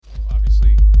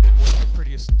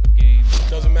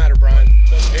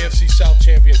NFC South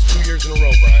champions 2 years in a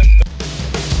row, Brian.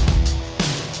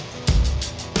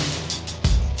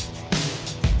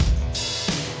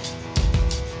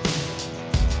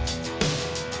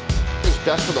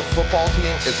 Best for the football team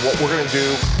is what we're going to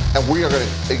do, and we are going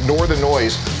to ignore the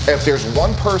noise. If there's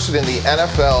one person in the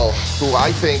NFL who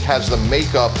I think has the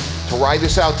makeup to ride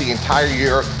this out the entire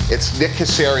year, it's Nick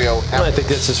Caserio. I think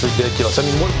this is ridiculous. I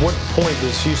mean, what point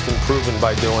is Houston proven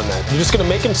by doing that? You're just going to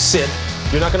make him sit.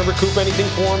 You're not going to recoup anything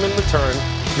for him in return.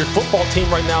 Your football team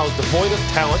right now is devoid of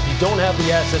talent. You don't have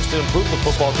the assets to improve the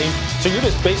football team. So you're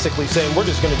just basically saying we're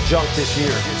just going to junk this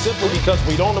year. Simply because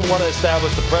we don't want to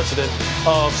establish the precedent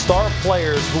of star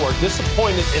players who are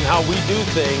disappointed in how we do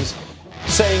things,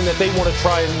 saying that they want to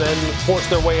try and then force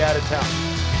their way out of town.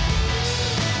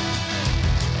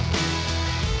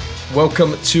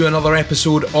 Welcome to another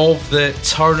episode of the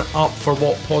Turn Up For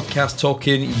What podcast,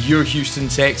 talking your Houston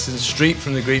Texans straight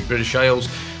from the Great British Isles.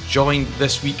 Joined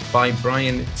this week by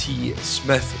Brian T.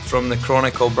 Smith from the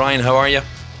Chronicle. Brian, how are you?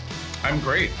 I'm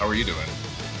great. How are you doing?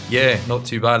 Yeah, not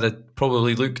too bad. I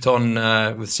probably looked on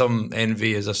with some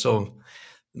envy as I saw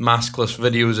maskless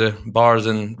videos of bars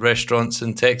and restaurants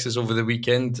in Texas over the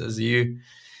weekend. Is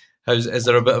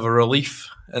there a bit of a relief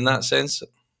in that sense?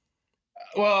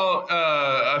 Well,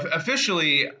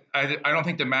 officially, I don't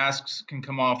think the masks can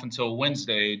come off until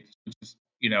Wednesday, which is,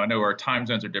 I know our time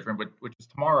zones are different, but which is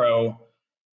tomorrow.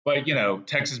 But,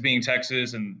 Texas being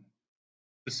Texas and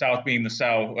the South being the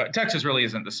South. Texas really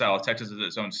isn't the South. Texas is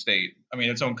its own state. I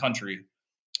mean, its own country.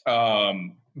 But I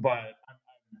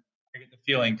get the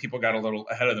feeling people got a little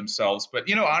ahead of themselves.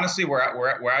 But, honestly,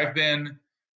 where I've been,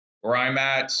 where I'm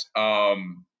at,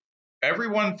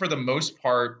 everyone, for the most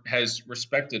part, has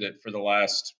respected it for the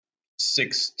last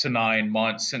 6 to 9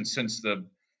 months since the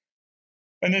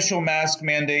initial mask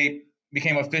mandate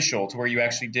became official, to where you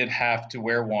actually did have to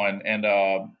wear one. And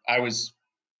I was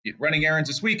running errands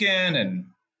this weekend, and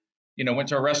went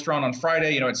to a restaurant on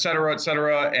Friday, et cetera, et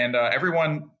cetera. And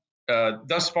everyone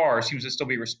thus far seems to still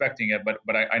be respecting it.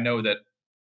 But I know that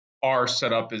our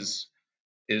setup is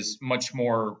much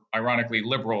more, ironically,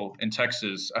 liberal in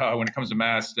Texas when it comes to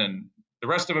masks than the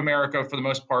rest of America for the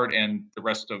most part, and the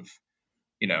rest of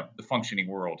the functioning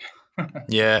world.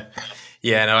 Yeah.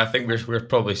 No, I think we're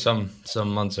probably some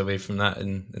months away from that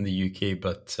in the UK,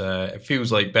 but it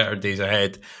feels like better days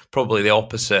ahead. Probably the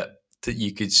opposite that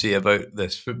you could say about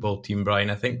this football team, Brian.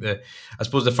 I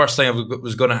suppose the first thing I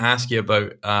was going to ask you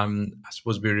about, I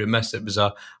suppose we're remiss, it was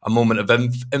a moment of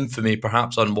infamy,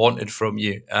 perhaps unwanted from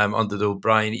you, under the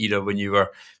O'Brien era, when you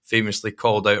were famously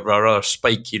called out for a rather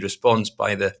spiky response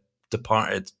by the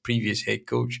departed previous head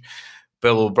coach,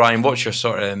 Bill O'Brien. What's your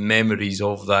sort of memories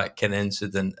of that kind of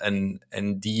incident,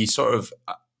 and do you sort of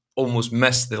almost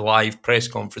miss the live press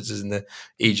conferences in the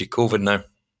age of COVID now?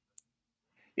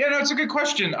 Yeah, no, it's a good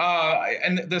question.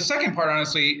 And the second part,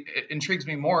 honestly, it intrigues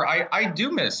me more. I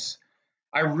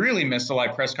really miss the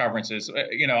live press conferences.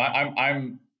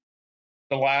 I'm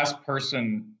the last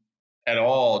person at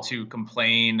all to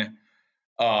complain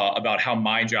about how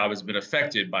my job has been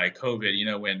affected by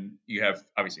COVID. When you have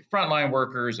obviously frontline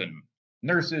workers and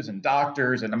nurses and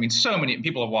doctors, and I mean, so many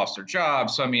people have lost their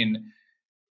jobs. So I mean,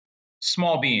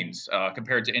 small beans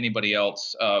compared to anybody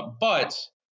else. But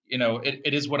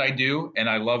it is what I do, and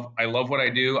I love what I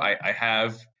do.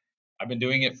 I've been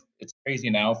doing it. It's crazy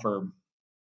now for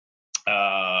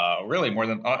really more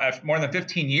than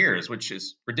 15 years, which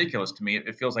is ridiculous to me.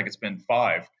 It feels like it's been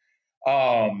 5.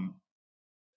 And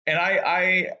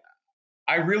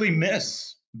I really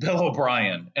miss Bill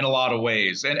O'Brien in a lot of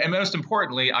ways. And most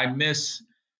importantly, I miss,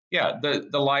 the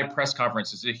live press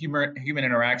conferences, the human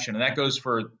interaction. And that goes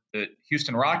for the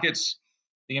Houston Rockets,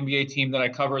 the NBA team that I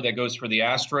cover, that goes for the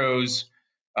Astros,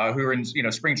 who are in,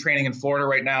 spring training in Florida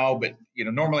right now. But,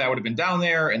 normally I would have been down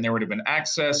there, and there would have been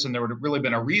access, and there would have really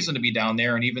been a reason to be down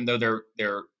there. And even though there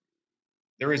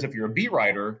is, if you're a beat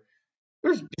writer,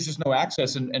 there's just no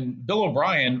access. And Bill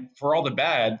O'Brien, for all the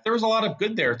bad, there was a lot of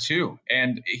good there too.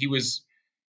 And he was,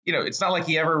 it's not like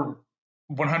he ever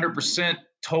 100%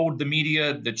 told the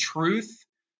media the truth,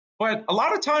 but a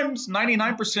lot of times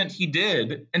 99% he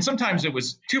did. And sometimes it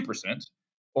was 2%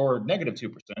 or negative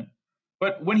 2%.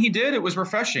 But when he did, it was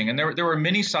refreshing. And there were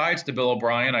many sides to Bill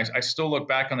O'Brien. I still look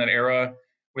back on that era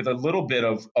with a little bit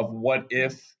of what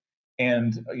if,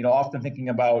 and, often thinking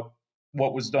about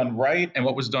what was done right and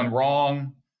what was done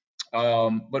wrong.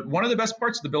 But one of the best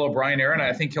parts of the Bill O'Brien era, and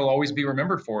I think he'll always be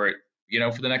remembered for it,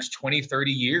 for the next 20,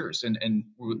 30 years. And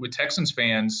with Texans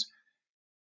fans,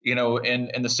 in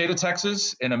the state of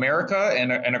Texas, in America,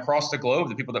 and across the globe,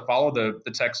 the people that follow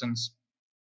the Texans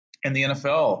and the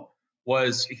NFL,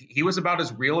 was he was about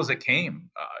as real as it came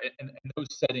in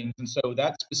those settings. And so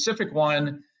that specific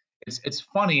one, it's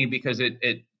funny because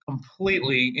it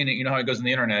completely, you know how it goes on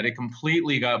the internet, it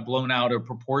completely got blown out of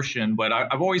proportion. But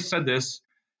I've always said this.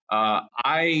 The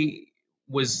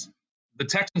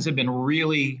Texans have been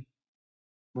really,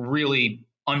 really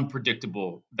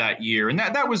unpredictable that year. And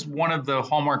that was one of the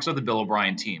hallmarks of the Bill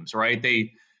O'Brien teams, right?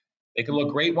 They could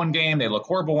look great one game, they look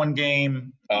horrible one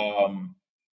game.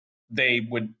 They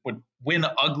would win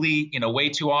ugly, way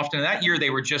too often. And that year they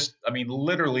were just,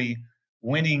 literally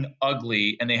winning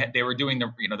ugly. And they were doing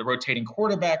the rotating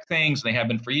quarterback things. And they have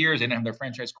been for years. They didn't have their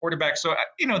franchise quarterback. So,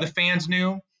 the fans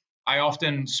knew. I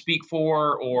often speak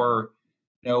for or,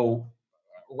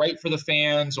 write for the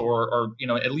fans or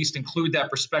at least include that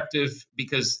perspective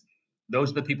because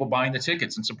those are the people buying the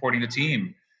tickets and supporting the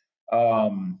team.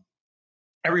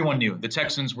 Everyone knew the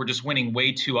Texans were just winning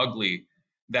way too ugly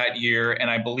that year. And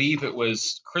I believe it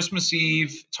was Christmas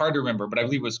Eve. It's hard to remember, but I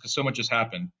believe it was because so much has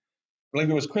happened. I believe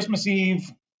it was Christmas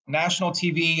Eve, national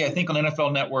TV, I think on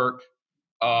NFL Network.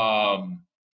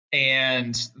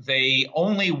 And they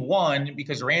only won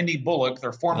because Randy Bullock,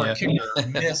 their former kicker,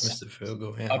 missed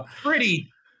a pretty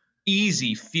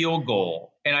easy field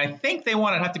goal. And I think they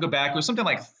wanted to have to go back. It was something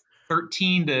like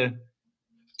 13-10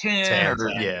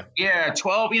 or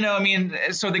 12,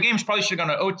 so the games probably should have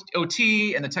gone to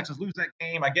OT and the Texans lose that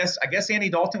game. I guess Andy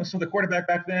Dalton was still the quarterback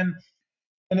back then.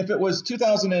 And if it was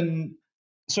 2000 and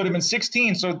so it would have been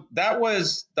 16. So that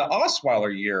was the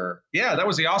Osweiler year. Yeah, that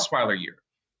was the Osweiler year.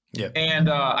 Yeah. And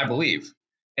I believe.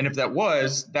 And if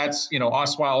that's,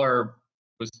 Osweiler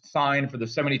was signed for the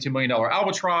 $72 million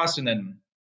Albatross and then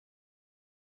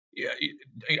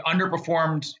he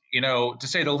underperformed, to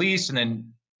say the least. And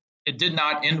then it did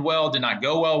not end well, did not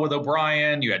go well with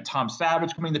O'Brien. You had Tom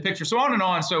Savage coming in the picture, so on and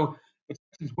on. So the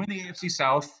Texans win the AFC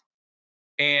South.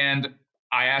 And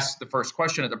I asked the first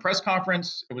question at the press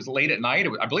conference. It was late at night.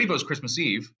 I believe it was Christmas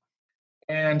Eve.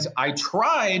 And I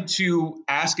tried to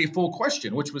ask a full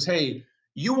question, which was, hey,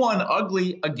 you won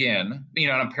ugly again.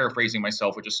 And I'm paraphrasing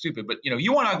myself, which is stupid. But,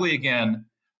 you won ugly again.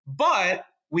 But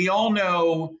we all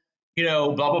know,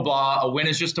 blah, blah, blah. A win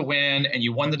is just a win. And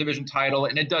you won the division title.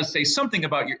 And it does say something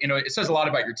about it says a lot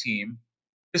about your team.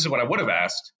 This is what I would have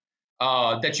asked,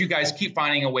 that you guys keep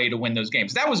finding a way to win those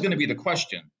games. That was going to be the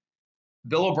question.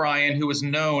 Bill O'Brien, who was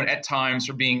known at times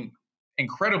for being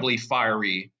incredibly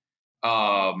fiery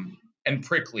and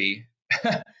prickly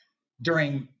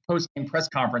during post-game press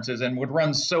conferences and would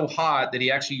run so hot that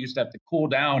he actually used to have to cool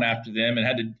down after them and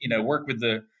had to, work with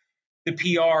the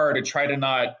PR to try to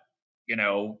not,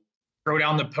 throw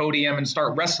down the podium and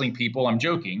start wrestling people. I'm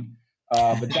joking.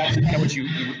 But that's kind of what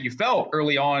you felt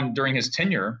early on during his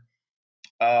tenure.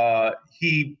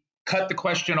 He cut the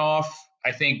question off,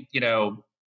 I think,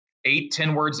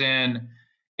 8-10 words in,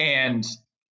 and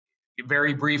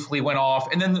very briefly went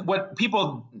off. And then what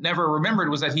people never remembered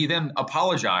was that he then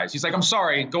apologized. He's like, I'm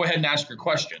sorry, go ahead and ask your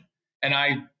question. And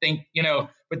I think,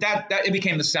 but that it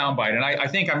became the soundbite. And I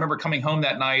think I remember coming home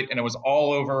that night and it was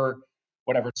all over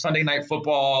Sunday Night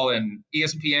Football and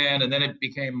ESPN. And then it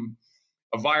became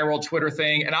a viral Twitter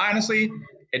thing. And honestly,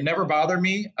 it never bothered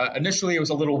me. Initially, it was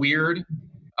a little weird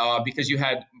because you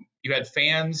had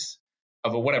fans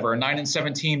of a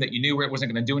 9-7 team that you knew it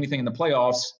wasn't going to do anything in the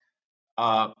playoffs,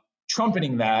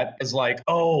 trumpeting that as like,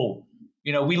 oh,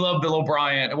 we love Bill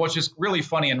O'Brien. It was just really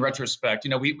funny in retrospect.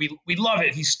 We love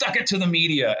it. He stuck it to the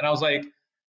media. And I was like,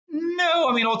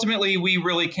 no, ultimately we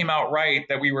really came out right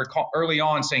that we were early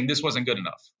on saying this wasn't good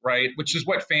enough, right? Which is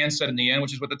what fans said in the end,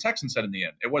 which is what the Texans said in the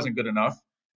end. It wasn't good enough.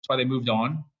 That's why they moved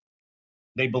on.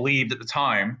 They believed at the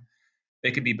time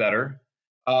they could be better.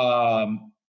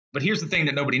 But here's the thing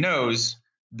that nobody knows.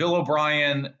 Bill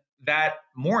O'Brien that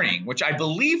morning, which I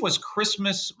believe was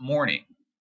Christmas morning,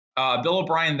 Bill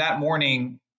O'Brien that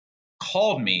morning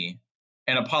called me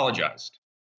and apologized.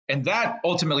 And that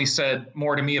ultimately said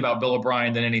more to me about Bill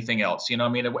O'Brien than anything else.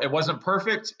 It wasn't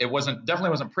perfect. It definitely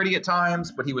wasn't pretty at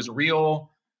times, but he was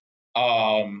real.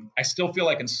 I still feel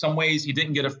like in some ways he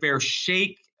didn't get a fair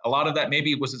shake. A lot of that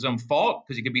maybe was his own fault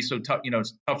because he could be so tough,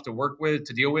 tough to work with,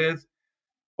 to deal with.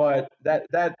 But that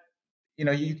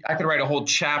I could write a whole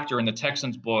chapter in the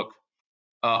Texans book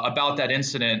about that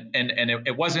incident. And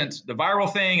it wasn't the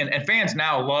viral thing. And fans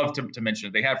now love to mention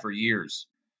it. They have for years.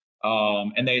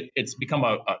 And it's become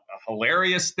a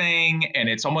hilarious thing. And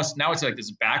it's like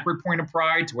this backward point of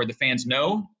pride to where the fans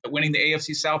know that winning the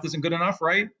AFC South isn't good enough,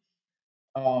 right?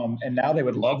 And now they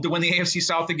would love to win the AFC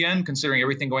South again, considering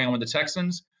everything going on with the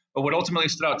Texans. But what ultimately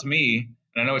stood out to me,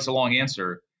 and I know it's a long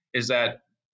answer, is that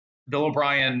Bill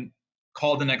O'Brien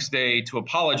called the next day to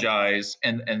apologize.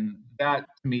 And that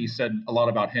to me said a lot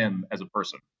about him as a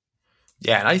person.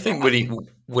 Yeah, and I think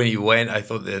when he went, I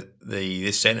thought that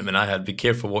the sentiment I had: be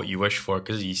careful what you wish for,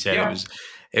 because you said Yeah.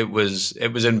 it was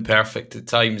imperfect at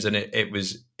times, and it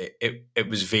was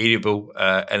variable,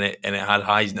 and it had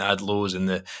highs and it had lows, and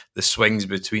the swings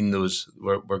between those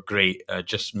were great,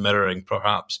 just mirroring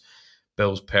perhaps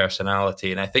Bill's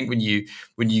personality. And I think when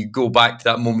you go back to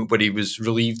that moment where he was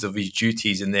relieved of his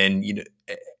duties, and then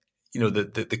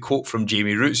the quote from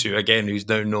Jamie Roots, who again who's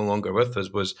now no longer with us,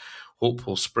 was "Hope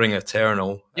will spring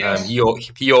eternal." Yes.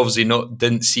 He obviously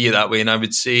didn't see it that way, and I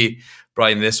would say,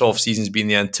 Brian, this off season's been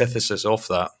the antithesis of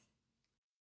that.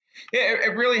 Yeah,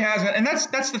 it really has, and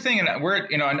that's the thing. And we're,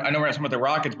 I know we're not talking about the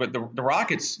Rockets, but the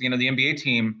Rockets, the NBA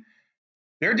team,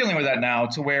 they're dealing with that now,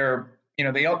 to where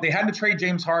they had to trade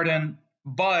James Harden,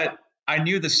 but I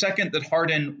knew the second that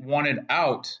Harden wanted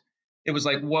out, it was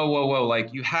like, whoa,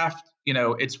 like you have,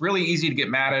 it's really easy to get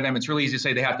mad at him. It's really easy to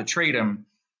say they have to trade him,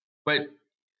 but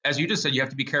as you just said, you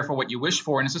have to be careful what you wish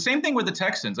for. And it's the same thing with the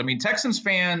Texans. I mean, Texans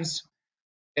fans,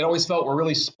 it always felt were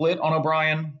really split on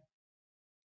O'Brien,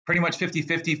 pretty much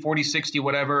 50-50, 40-60,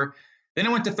 whatever. Then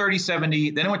it went to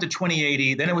 30-70, then it went to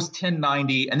 20-80, then it was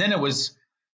 10-90, and then it was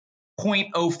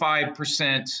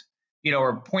 0.05%,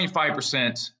 or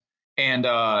 0.5% and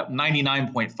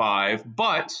 99.5.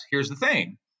 But here's the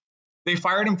thing. They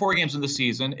fired him 4 games in the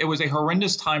season. It was a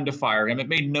horrendous time to fire him. It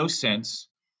made no sense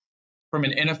from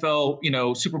an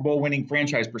NFL, Super Bowl winning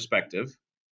franchise perspective.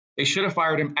 They should have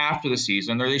fired him after the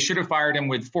season, or they should have fired him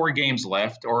with 4 games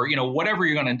left, or, whatever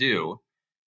you're going to do.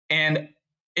 And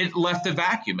it left a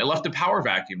vacuum. It left a power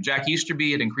vacuum. Jack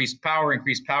Easterby had increased power,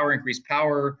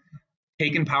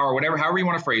 taken power, however you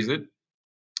want to phrase it,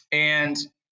 and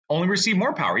only received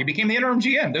more power. He became the interim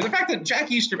GM. The fact that Jack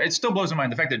Easterby, it still blows my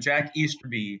mind, the fact that Jack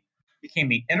Easterby became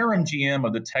the interim GM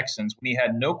of the Texans when he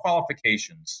had no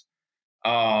qualifications.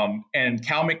 And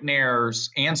Cal McNair's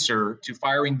answer to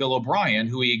firing Bill O'Brien,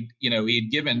 who he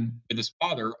had given with his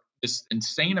father this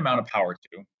insane amount of power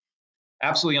to,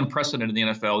 absolutely unprecedented in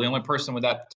the NFL. The only person with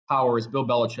that power is Bill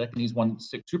Belichick, and he's won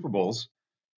 6 Super Bowls.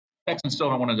 Texans still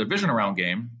don't win a division round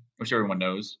game, which everyone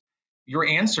knows. Your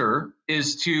answer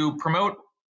is to promote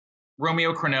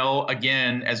Romeo Crennel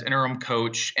again as interim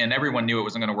coach, and everyone knew it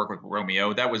wasn't going to work with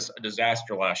Romeo. That was a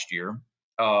disaster last year.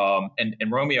 And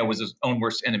Romeo was his own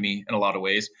worst enemy in a lot of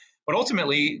ways, but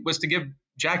ultimately was to give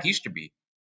Jack Easterby,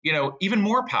 even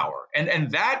more power.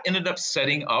 And that ended up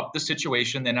setting up the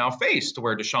situation they now face, to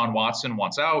where Deshaun Watson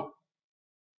wants out.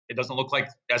 It doesn't look like,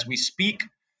 as we speak,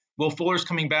 Will Fuller's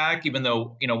coming back, even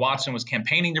though, Watson was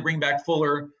campaigning to bring back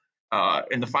Fuller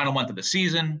in the final month of the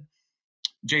season.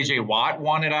 J.J. Watt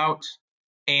wanted out.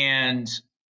 And,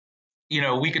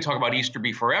 we could talk about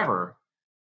Easterby forever,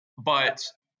 but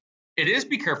it is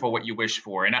be careful what you wish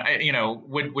for. And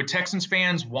would Texans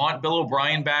fans want Bill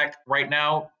O'Brien back right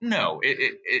now? No,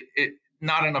 it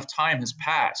not enough time has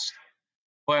passed.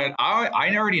 But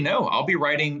I already know I'll be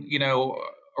writing,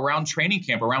 around training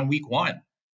camp, around week 1.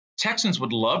 Texans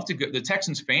would love to go. The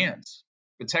Texans fans,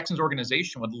 the Texans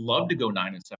organization would love to go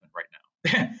 9-7 right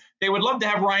now. They would love to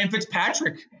have Ryan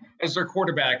Fitzpatrick as their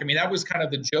quarterback. I mean, that was kind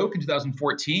of the joke in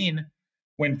 2014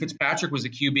 when Fitzpatrick was a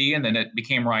QB, and then it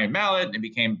became Ryan Mallett, and it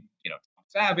became, Tom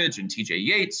Savage and TJ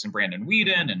Yates and Brandon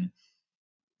Weeden, and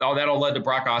all that all led to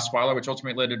Brock Osweiler, which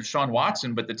ultimately led to Deshaun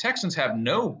Watson. But the Texans have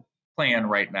no plan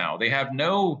right now. They have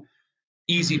no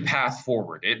easy path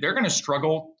forward. They're going to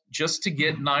struggle just to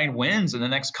get 9 wins in the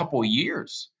next couple of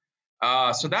years.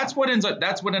 So that's what ends up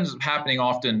happening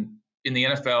often in the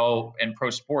NFL and pro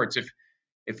sports.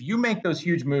 If you make those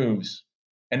huge moves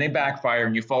and they backfire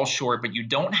and you fall short, but you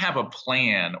don't have a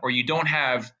plan, or you don't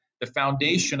have the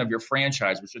foundation of your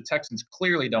franchise, which the Texans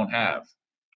clearly don't have,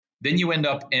 then you end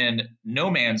up in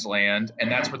no man's land,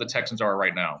 and that's where the Texans are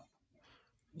right now.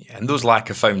 Yeah, and those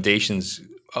lack of foundations,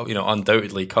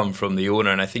 undoubtedly come from the owner.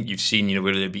 And I think you've seen,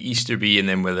 whether it be Easterby, and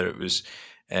then whether it was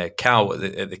Cal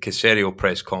at the Caserio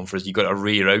press conference, you got a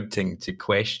rerouting to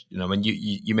question. I mean,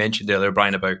 you mentioned earlier,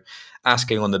 Brian, about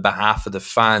asking on the behalf of the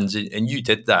fans, and you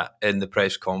did that in the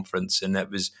press conference, and it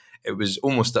was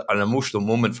almost an emotional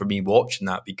moment for me watching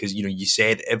that, because you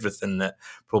said everything that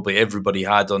probably everybody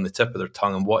had on the tip of their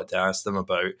tongue and wanted to ask them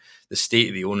about: the state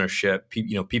of the ownership,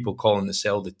 people calling to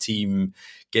sell the team,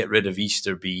 get rid of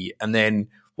Easterby. And then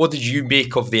what did you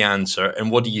make of the answer,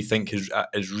 and what do you think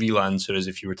his real answer is,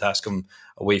 if you were to ask him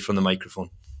away from the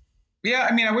microphone? Yeah,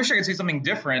 I mean, I wish I could say something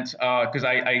different, because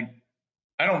I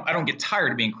don't get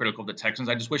tired of being critical of the Texans.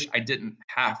 I just wish I didn't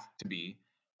have to be.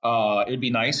 It'd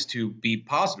be nice to be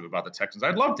positive about the Texans.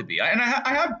 I'd love to be, and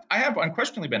I have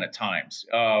unquestionably been at times.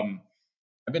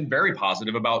 I've been very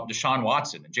positive about Deshaun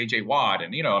Watson and J.J. Watt,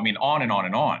 and on and on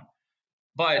and on.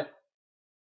 But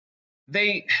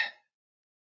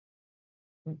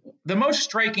the most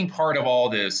striking part of all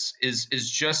this is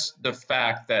just the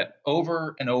fact that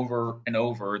over and over and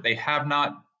over, they have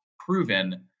not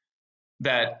proven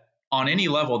that on any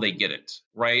level they get it,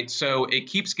 right? So it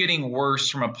keeps getting worse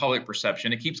from a public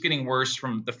perception. It keeps getting worse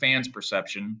from the fans'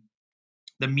 perception,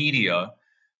 the media,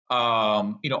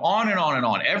 on and on and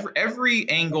on. Every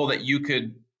angle that you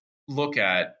could look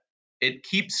at,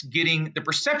 the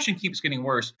perception keeps getting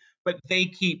worse, but they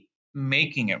keep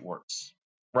making it worse,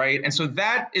 right? And so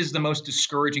that is the most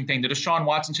discouraging thing. The Deshaun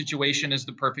Watson situation is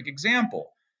the perfect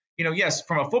example. Yes,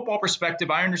 from a football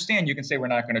perspective, I understand you can say we're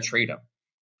not going to trade him.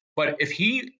 But if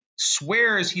he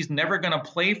swears he's never going to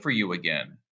play for you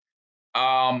again,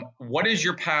 what is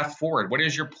your path forward? What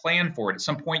is your plan forward? At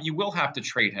some point, you will have to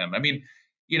trade him. I mean,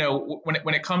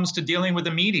 when it comes to dealing with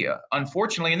the media,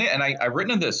 unfortunately, and I've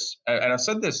written this and I've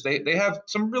said this, they have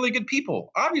some really good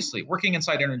people, obviously, working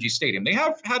inside Energy Stadium. They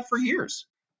have had for years.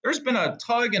 There's been a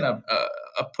tug and a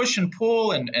push and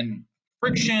pull and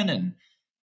friction and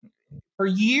for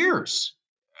years,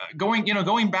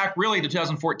 going back really to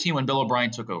 2014 when Bill O'Brien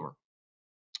took over.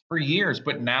 For years,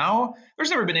 but now there's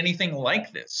never been anything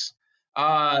like this.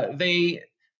 They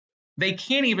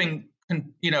can't even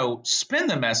spin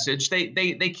the message.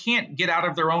 They can't get out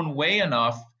of their own way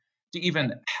enough to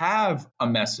even have a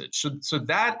message. So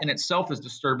that in itself is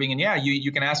disturbing. And yeah,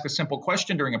 you can ask a simple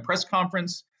question during a press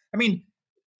conference. I mean,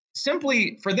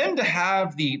 simply for them to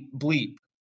have the bleep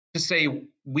to say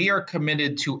we are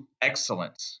committed to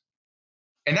excellence.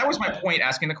 And that was my point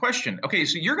asking the question. Okay,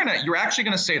 so you're actually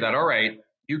gonna say that, all right.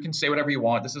 You can say whatever you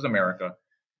want. This is America.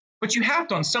 But you have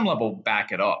to, on some level,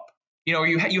 back it up.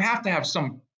 You have to have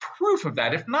some proof of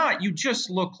that. If not, you just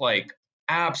look like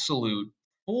absolute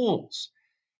fools.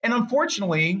 And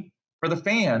unfortunately, for the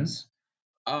fans,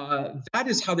 that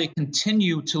is how they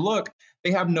continue to look.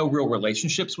 They have no real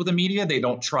relationships with the media. They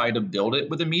don't try to build it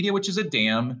with the media, which is a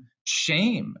damn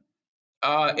shame.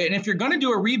 And if you're going to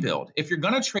do a rebuild, if you're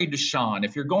going to trade Deshaun,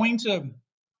 if you're going to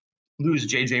lose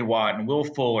J.J. Watt and Will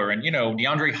Fuller and,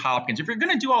 DeAndre Hopkins. If you're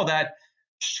going to do all that,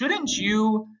 shouldn't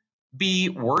you be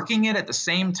working it at the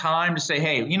same time to say,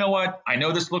 hey, you know what? I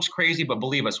know this looks crazy, but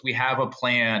believe us, we have a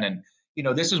plan and,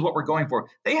 this is what we're going for.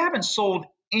 They haven't sold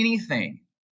anything,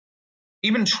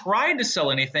 even tried to sell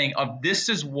anything of this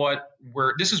is where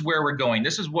we're going.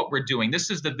 This is what we're doing. This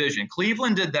is the vision.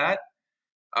 Cleveland did that.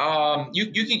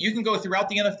 You can go throughout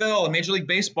the NFL and Major League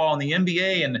Baseball and the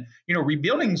NBA and,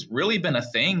 rebuilding's really been a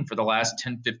thing for the last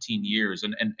 10, 15 years.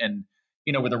 And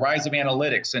with the rise of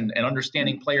analytics and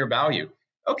understanding player value.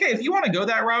 Okay, if you want to go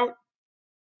that route,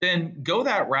 then go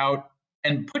that route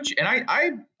and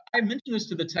I mentioned this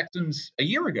to the Texans a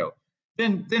year ago.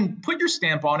 Then put your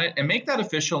stamp on it and make that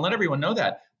official and let everyone know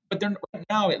that. But they're right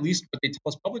now, at least what they tell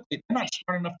us publicly, they're not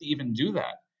smart enough to even do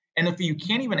that. And if you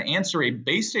can't even answer a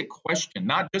basic question,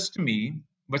 not just to me,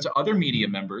 but to other media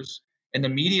members, and the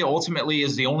media ultimately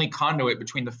is the only conduit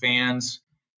between the fans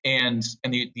and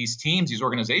these teams, these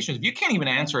organizations, if you can't even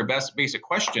answer a basic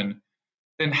question,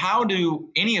 then how do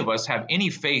any of us have any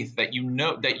faith that you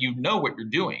know what you're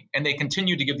doing? And they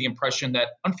continue to give the impression that,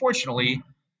 unfortunately,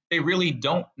 they really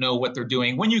don't know what they're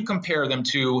doing when you compare them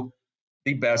to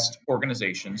the best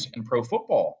organizations in pro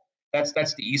football. That's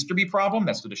the Easterby problem.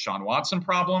 That's the Deshaun Watson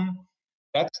problem.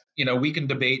 We can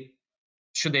debate,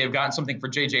 should they have gotten something for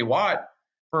J.J. Watt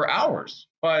for hours?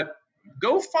 But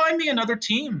go find me another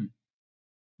team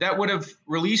that would have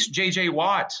released J.J.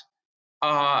 Watt,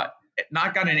 not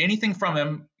gotten anything from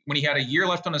him when he had a year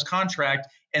left on his contract,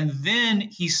 and then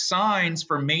he signs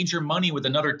for major money with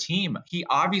another team. He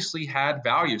obviously had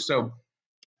value. So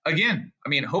again,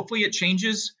 hopefully it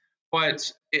changes,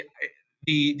 but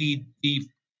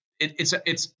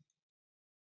it's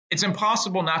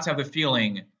impossible not to have a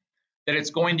feeling that it's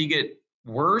going to get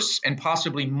worse and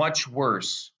possibly much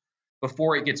worse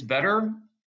before it gets better.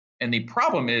 And the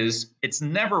problem is it's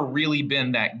never really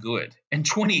been that good in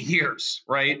 20 years,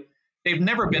 right? They've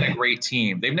never been a great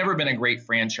team. They've never been a great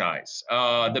franchise.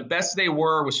 The best they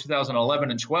were was 2011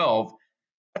 and 12.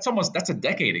 That's a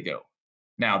decade ago.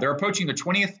 Now they're approaching their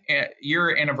 20th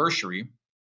year anniversary,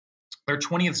 their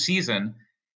 20th season.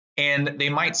 And they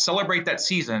might celebrate that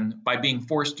season by being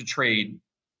forced to trade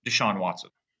Deshaun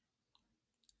Watson.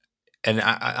 And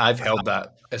I've held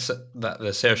that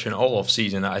assertion all off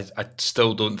season. I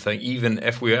still don't think, even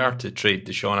if we are to trade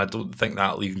Deshaun, I don't think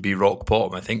that'll even be rock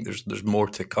bottom. I think there's more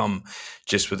to come,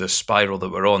 just with the spiral that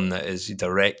we're on, that is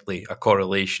directly a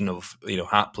correlation of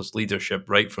hapless leadership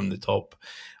right from the top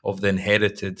of the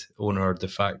inherited owner or de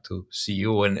facto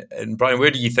CEO. And Brian,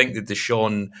 where do you think the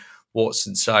Deshaun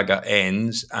Watson saga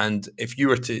ends? And if you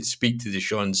were to speak to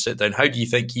Deshaun and sit down, how do you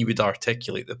think he would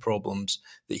articulate the problems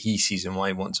that he sees and why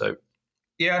he wants out?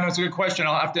 Yeah, no, it's a good question.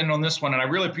 I'll have to end on this one, and I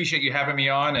really appreciate you having me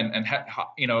on. And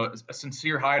a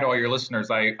sincere hi to all your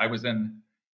listeners. I was in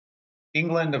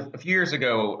England a few years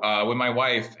ago with my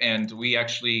wife, and we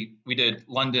did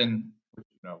London,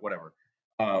 whatever,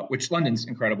 which London's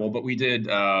incredible, but we did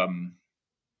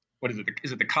what is it?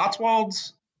 Is it the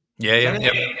Cotswolds? Yeah.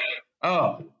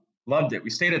 Oh, loved it.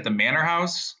 We stayed at the Manor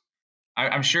House.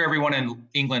 I'm sure everyone in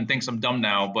England thinks I'm dumb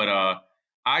now, but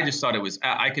I just thought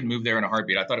I could move there in a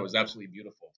heartbeat. I thought it was absolutely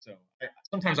beautiful. So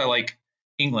sometimes I like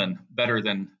England better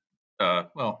than, I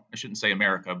shouldn't say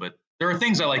America, but there are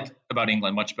things I like about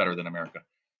England much better than America.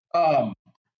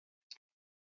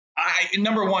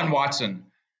 Number one, Watson.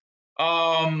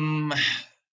 I'm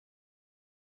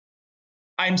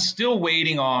still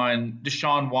waiting on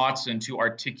Deshaun Watson to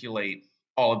articulate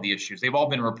all of the issues. They've all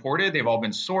been reported. They've all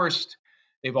been sourced.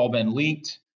 They've all been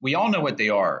leaked. We all know what they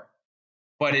are.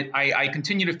 But I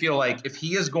continue to feel like if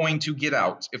he is going to get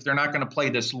out, if they're not going to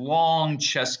play this long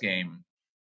chess game,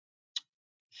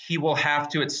 he will have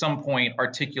to at some point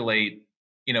articulate,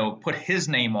 put his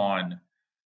name on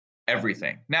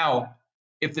everything. Now,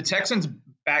 if the Texans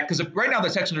because right now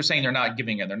the Texans are saying they're not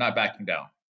giving in, they're not backing down.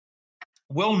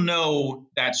 We'll know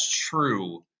that's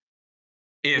true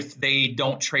if they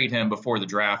don't trade him before the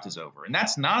draft is over. And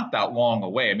that's not that long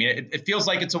away. I mean, it feels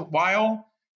like it's a while,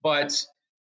 but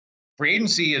free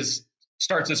agency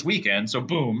starts this weekend. So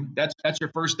boom, that's your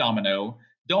first domino.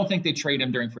 Don't think they trade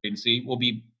him during free agency. We'll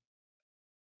be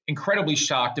incredibly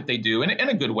shocked if they do, in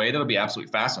a good way. That'll be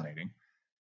absolutely fascinating.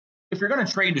 If you're going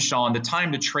to trade Deshaun, the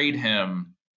time to trade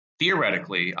him,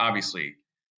 theoretically, obviously,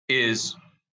 is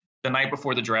the night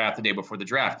before the draft, the day before the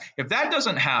draft. If that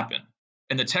doesn't happen,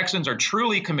 and the Texans are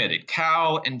truly committed,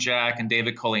 Cal and Jack and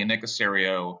David Culley and Nick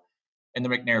Caserio and the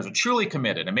McNairs are truly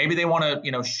committed, and maybe they want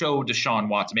to, show Deshaun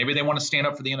Watson, maybe they want to stand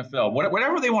up for the NFL,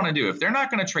 whatever they want to do. If they're not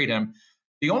going to trade him,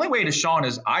 the only way Deshaun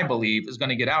is going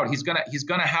to get out, he's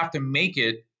going to have to make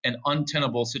it an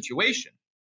untenable situation.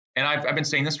 And I've been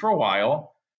saying this for a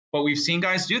while, but we've seen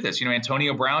guys do this.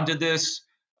 Antonio Brown did this.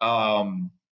 There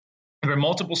are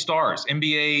multiple stars.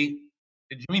 NBA,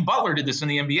 Jimmy Butler did this in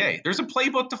the NBA. There's a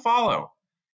playbook to follow.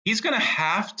 He's going to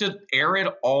have to air it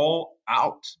all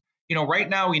out. Right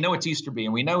now we know it's Easterby,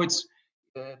 and we know it's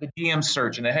the GM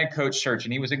search and the head coach search,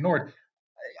 and he was ignored.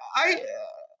 I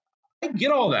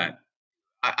get all that.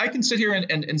 I can sit here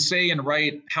and say and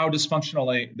write how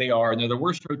dysfunctional they are, and they're the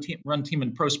worst run team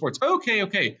in pro sports.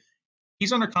 Okay.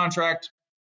 He's under contract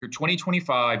through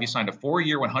 2025. He signed a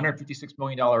 4-year, $156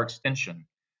 million extension.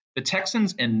 The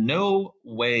Texans in no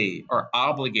way are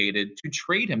obligated to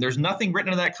trade him. There's nothing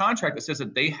written in that contract that says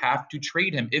that they have to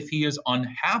trade him if he is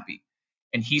unhappy,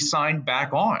 and he signed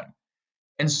back on.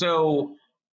 And so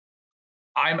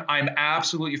I'm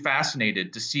absolutely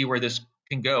fascinated to see where this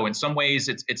can go. In some ways,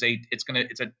 it's a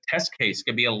test case. It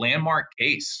could be a landmark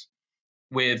case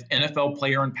with NFL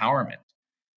player empowerment.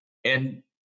 And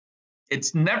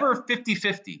it's never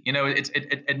 50-50.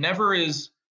 It never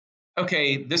is,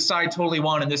 okay, this side totally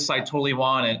won and this side totally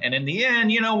won. And in the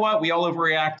end, you know what? We all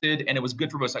overreacted and it was good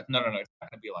for both sides. No. It's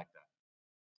not going to be like that.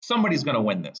 Somebody's going to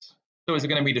win this. So is it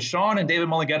going to be Deshaun and David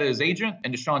Mulugheta, his agent,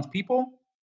 and Deshaun's people?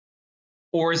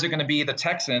 Or is it going to be the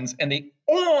Texans? And the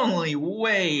only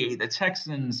way the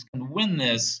Texans can win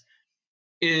this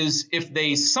is if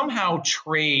they somehow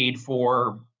trade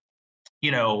for,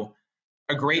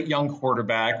 a great young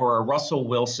quarterback or a Russell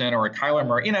Wilson or a Kyler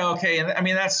Murray.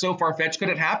 That's so far-fetched. Could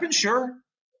it happen? Sure.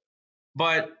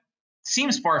 But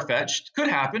seems far-fetched. Could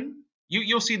happen.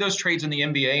 You'll see those trades in the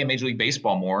NBA and Major League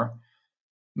Baseball more.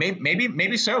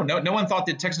 Maybe so. No one thought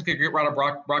the Texans could get rid of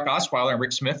Brock Osweiler, and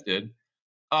Rick Smith did.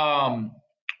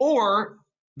 Or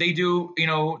they do,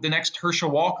 the next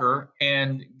Herschel Walker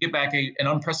and get back an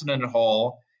unprecedented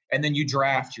haul, and then you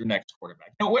draft your next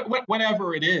quarterback.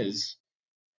 Whatever it is.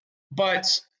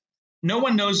 But no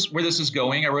one knows where this is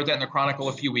going. I wrote that in the Chronicle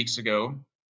a few weeks ago.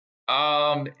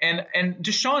 And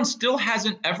Deshaun still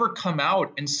hasn't ever come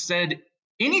out and said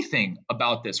anything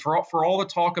about this for all the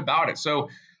talk about it. So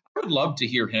I would love to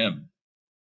hear him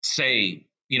say,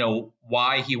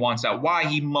 why he wants out, why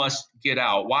he must get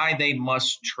out, why they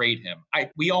must trade him.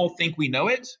 We all think we know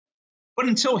it, but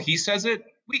until he says it,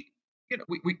 we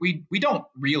don't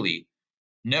really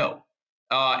know.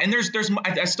 And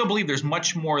I still believe there's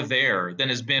much more there than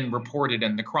has been reported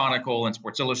in the Chronicle and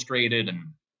Sports Illustrated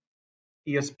and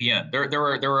ESPN.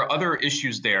 There are other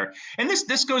issues there, and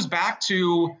this goes back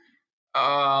to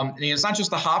it's not just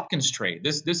the Hopkins trade.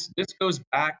 This goes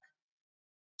back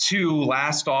to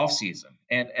last offseason,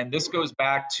 and this goes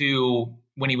back to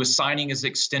when he was signing his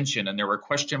extension, and there were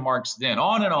question marks then,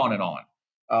 on and on and on.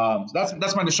 So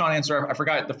that's my Deshaun answer. I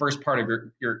forgot the first part of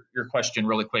your question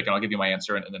really quick, and I'll give you my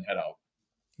answer and then head out.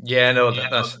 Yeah, no,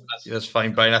 that's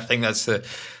fine, Brian. I think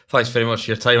thanks very much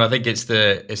for your time. I think it's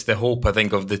the hope, I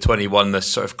think, of the 21, this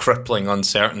sort of crippling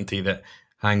uncertainty that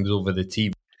hangs over the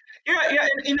team. Yeah,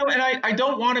 and I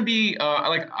don't want to be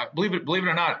believe it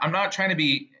or not, I'm not trying to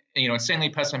be insanely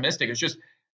pessimistic. It's just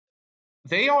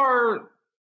they are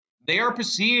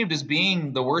perceived as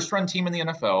being the worst run team in the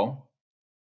NFL,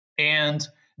 and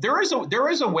there is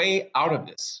a way out of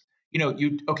this.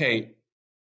 You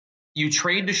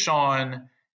trade Deshaun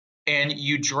and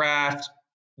you draft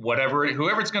whoever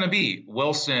it's going to be,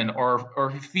 Wilson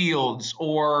or Fields,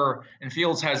 and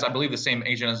Fields has, I believe, the same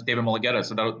agent as David Mulugheta,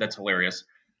 so that's hilarious.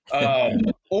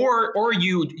 Or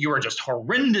you are just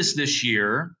horrendous this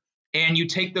year, and you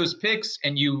take those picks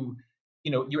and you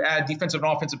add defensive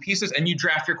and offensive pieces, and you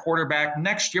draft your quarterback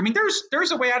next year. I mean,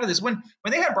 there's a way out of this. When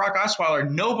they had Brock Osweiler,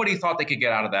 nobody thought they could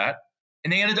get out of that,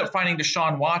 and they ended up finding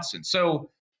Deshaun Watson.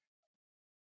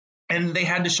 And they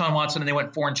had Deshaun Watson, and they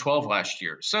went 4-12 last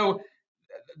year. So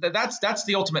that's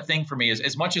the ultimate thing for me. Is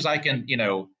as much as I can,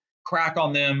 crack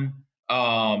on them,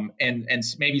 and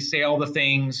maybe say all the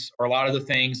things or a lot of the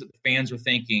things that the fans are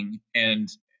thinking, and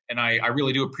I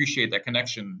really do appreciate that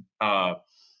connection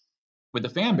with the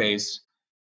fan base.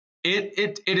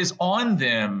 It is on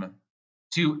them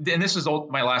to, and this is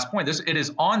my last point. It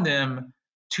is on them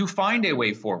to find a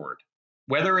way forward.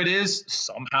 Whether it is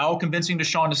somehow convincing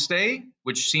Deshaun to stay,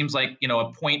 which seems like a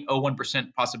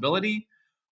 0.01% possibility,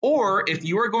 or if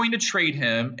you are going to trade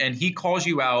him and he calls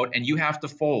you out and you have to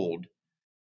fold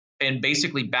and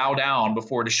basically bow down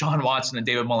before Deshaun Watson and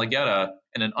David Mulugheta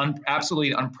in an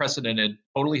absolutely unprecedented,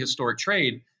 totally historic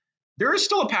trade, there is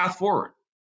still a path forward.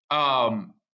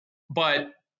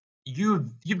 But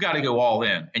you've got to go all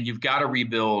in, and you've got to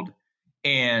rebuild.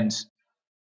 And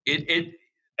it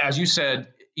as you said,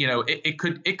 it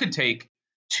could take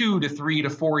 2 to 3 to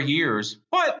 4 years,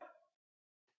 but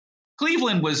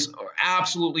Cleveland was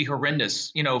absolutely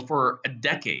horrendous, for a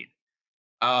decade.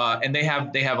 And they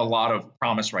have a lot of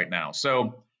promise right now.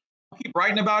 So I'll keep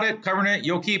writing about it, covering it.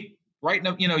 You'll keep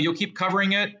writing, you'll keep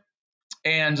covering it.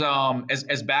 And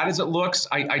as bad as it looks,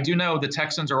 I do know the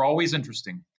Texans are always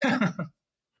interesting.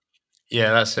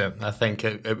 Yeah, that's it. I think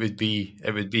it would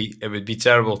be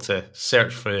terrible to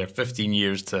search for 15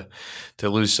 years to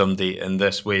lose somebody in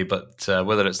this way. But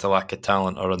whether it's the lack of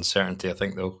talent or uncertainty, I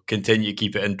think they'll continue to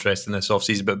keep it interesting this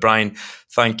offseason. But Brian,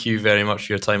 thank you very much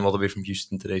for your time all the way from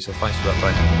Houston today. So thanks for that,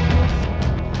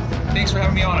 Brian. Thanks for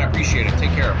having me on. I appreciate it.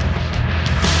 Take care.